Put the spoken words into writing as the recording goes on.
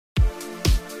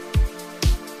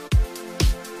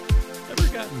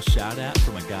getting shot at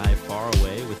from a guy far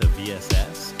away with a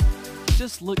VSS?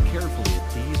 Just look carefully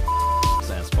at these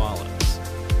as follows.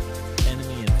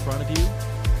 Enemy in front of you,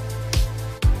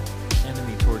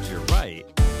 enemy towards your right,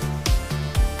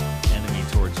 enemy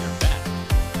towards your back,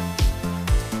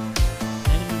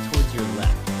 enemy towards your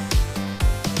left.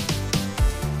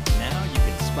 Now you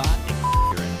can spot and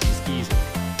your enemies easily.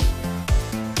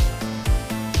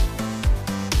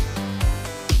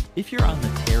 If you're on the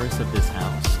terrace of this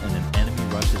house and an enemy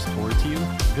rushes towards you,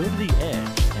 go to the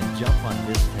edge and jump on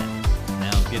this pin.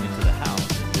 Now get into the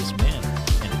house in this manner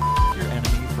and attack your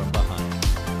enemy from behind.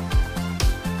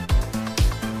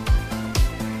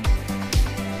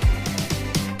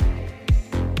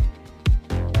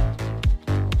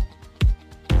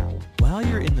 While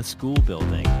you're in the school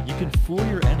building, you can fool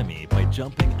your enemy by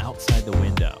jumping outside the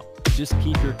window. Just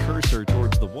keep your cursor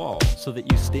towards the wall so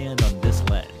that you stand on this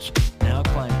ledge. Now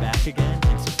climb back again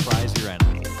and surprise your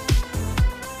enemy.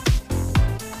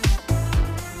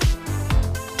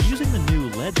 Using the new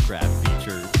ledge grab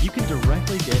feature, you can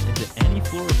directly get into any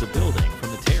floor of the building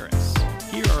from the terrace.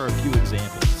 Here are a few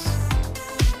examples.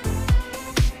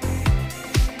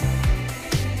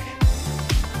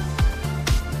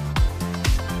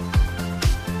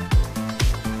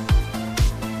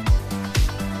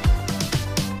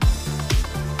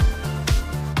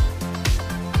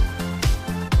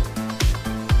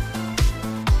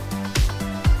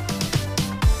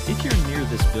 If you're near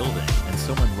this building and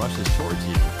someone rushes towards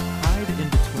you, hide in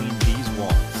between these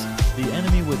walls. The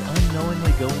enemy would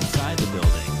unknowingly go inside the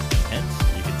building, hence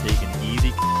you can take an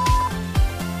easy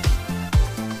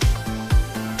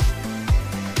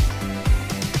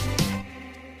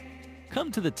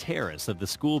Come to the terrace of the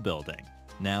school building.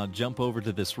 Now jump over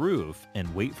to this roof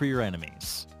and wait for your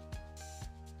enemies.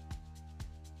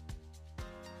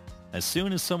 As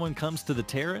soon as someone comes to the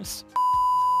terrace,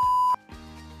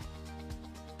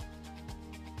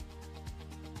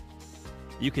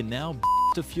 you can now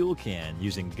a fuel can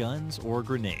using guns or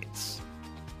grenades.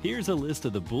 Here's a list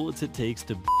of the bullets it takes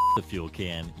to the fuel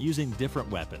can using different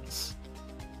weapons.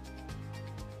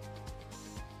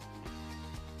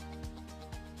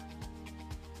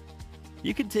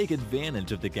 You can take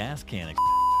advantage of the gas can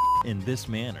in this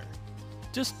manner.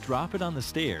 Just drop it on the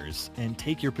stairs and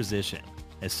take your position.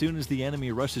 As soon as the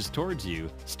enemy rushes towards you,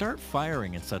 start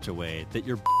firing in such a way that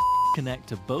your connect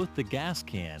to both the gas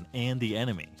can and the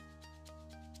enemy.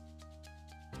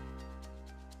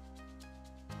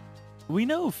 We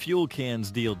know fuel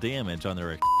cans deal damage on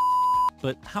their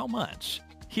but how much?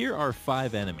 Here are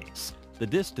 5 enemies. The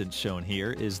distance shown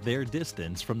here is their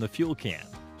distance from the fuel can.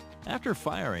 After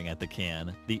firing at the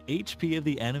can, the HP of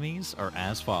the enemies are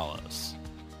as follows.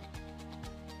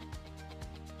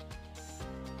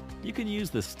 You can use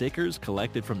the stickers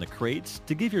collected from the crates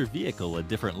to give your vehicle a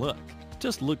different look.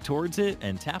 Just look towards it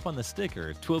and tap on the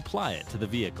sticker to apply it to the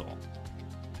vehicle.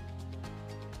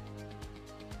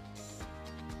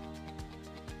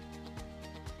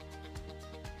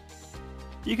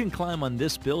 You can climb on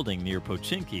this building near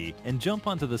Pochinki and jump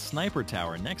onto the sniper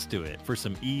tower next to it for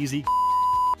some easy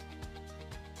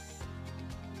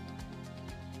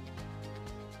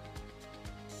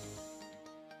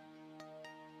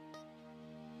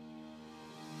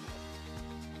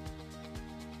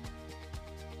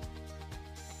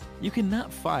You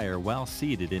cannot fire while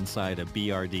seated inside a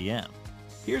BRDM.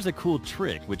 Here's a cool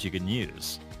trick which you can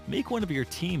use. Make one of your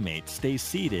teammates stay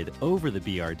seated over the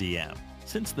BRDM.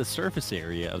 Since the surface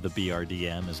area of the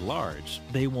BRDM is large,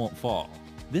 they won't fall.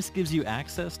 This gives you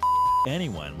access to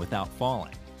anyone without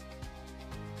falling.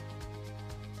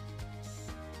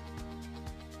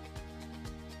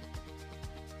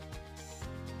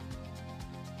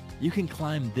 You can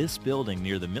climb this building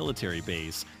near the military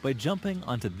base by jumping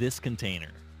onto this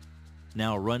container.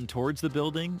 Now run towards the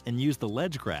building and use the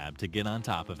ledge grab to get on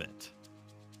top of it.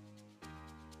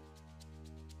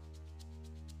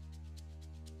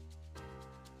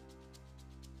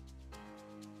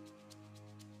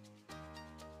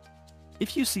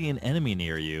 If you see an enemy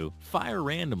near you, fire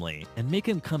randomly and make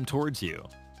him come towards you.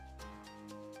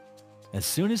 As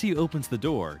soon as he opens the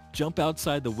door, jump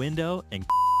outside the window and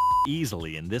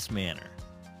easily in this manner.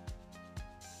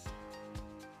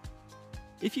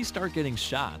 If you start getting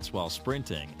shots while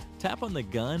sprinting, tap on the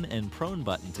gun and prone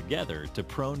button together to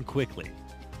prone quickly.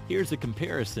 Here's a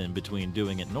comparison between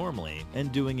doing it normally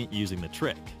and doing it using the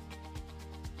trick.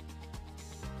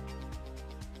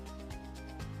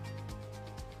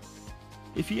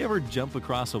 If you ever jump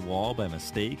across a wall by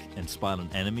mistake and spot an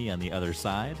enemy on the other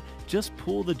side, just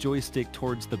pull the joystick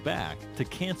towards the back to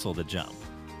cancel the jump.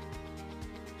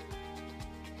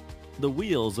 The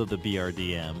wheels of the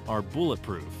BRDM are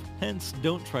bulletproof, hence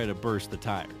don't try to burst the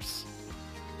tires.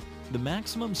 The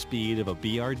maximum speed of a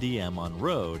BRDM on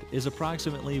road is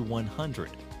approximately 100,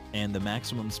 and the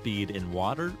maximum speed in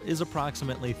water is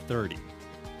approximately 30.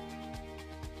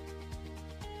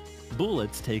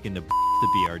 Bullets taken to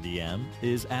the BRDM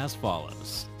is as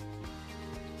follows.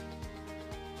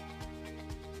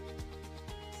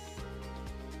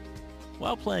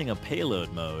 While playing a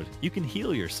payload mode, you can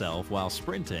heal yourself while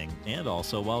sprinting and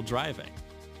also while driving.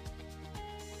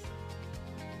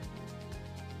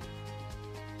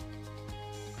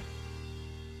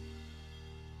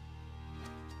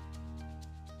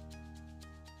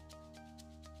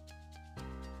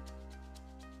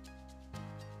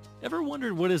 Ever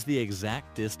wondered what is the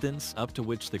exact distance up to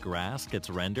which the grass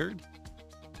gets rendered?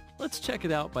 Let's check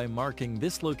it out by marking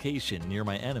this location near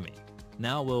my enemy.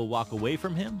 Now we'll walk away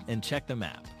from him and check the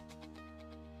map.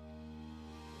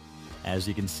 As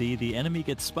you can see, the enemy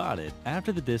gets spotted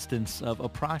after the distance of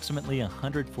approximately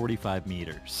 145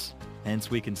 meters.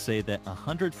 Hence, we can say that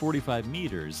 145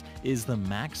 meters is the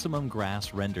maximum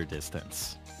grass render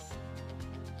distance.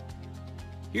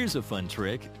 Here's a fun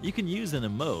trick. You can use an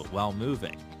emote while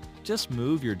moving. Just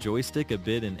move your joystick a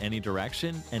bit in any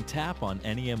direction and tap on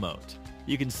any emote.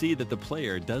 You can see that the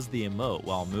player does the emote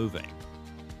while moving.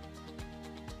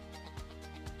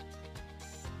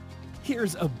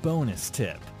 Here's a bonus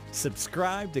tip.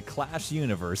 Subscribe to Clash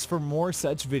Universe for more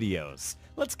such videos.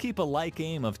 Let's keep a like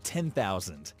aim of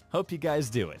 10,000. Hope you guys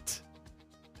do it.